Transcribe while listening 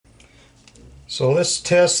So let's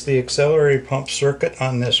test the accelerator pump circuit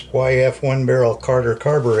on this YF one-barrel Carter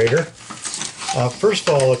carburetor. First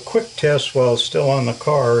of all, a quick test while it's still on the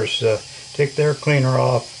car is take the air cleaner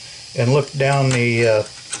off and look down the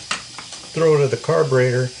throat of the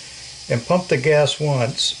carburetor and pump the gas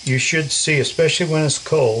once. You should see, especially when it's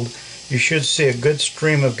cold, you should see a good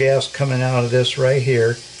stream of gas coming out of this right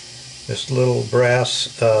here, this little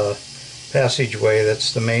brass passageway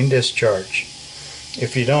that's the main discharge.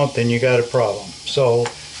 If you don't, then you got a problem. So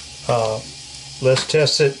let's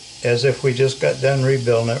test it as if we just got done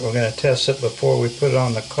rebuilding it. We're going to test it before we put it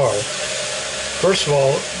on the car. First of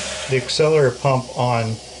all, the accelerator pump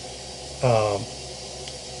on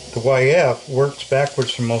the YF works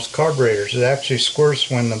backwards for most carburetors. It actually squirts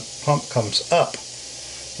when the pump comes up.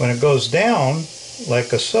 When it goes down, like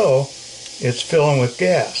so, it's filling with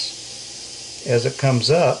gas. As it comes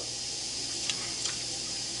up,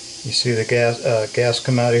 you see the gas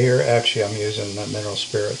come out of here. Actually, I'm using the mineral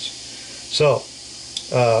spirits. So,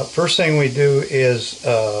 first thing we do is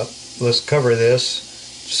let's cover this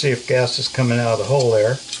to see if gas is coming out of the hole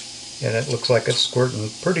there. And it looks like it's squirting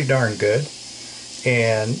pretty darn good.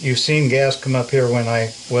 And you've seen gas come up here when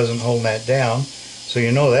I wasn't holding that down, so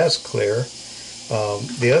you know that's clear.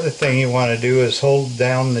 The other thing you want to do is hold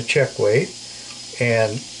down the check weight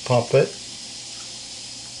and pump it.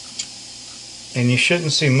 And you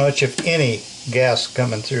shouldn't see much, if any, gas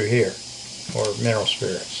coming through here, or mineral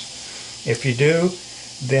spirits. If you do,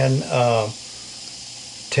 then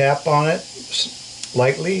tap on it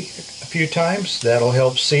lightly a few times. That'll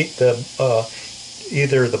help seat the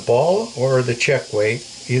either the ball or the check weight.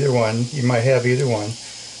 Either one. You might have either one.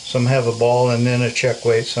 Some have a ball and then a check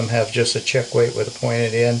weight. Some have just a check weight with a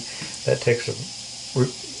pointed end. That takes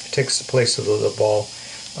the place of the ball.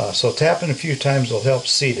 So tapping a few times will help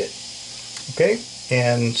seat it. Okay,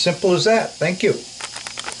 and simple as that. Thank you.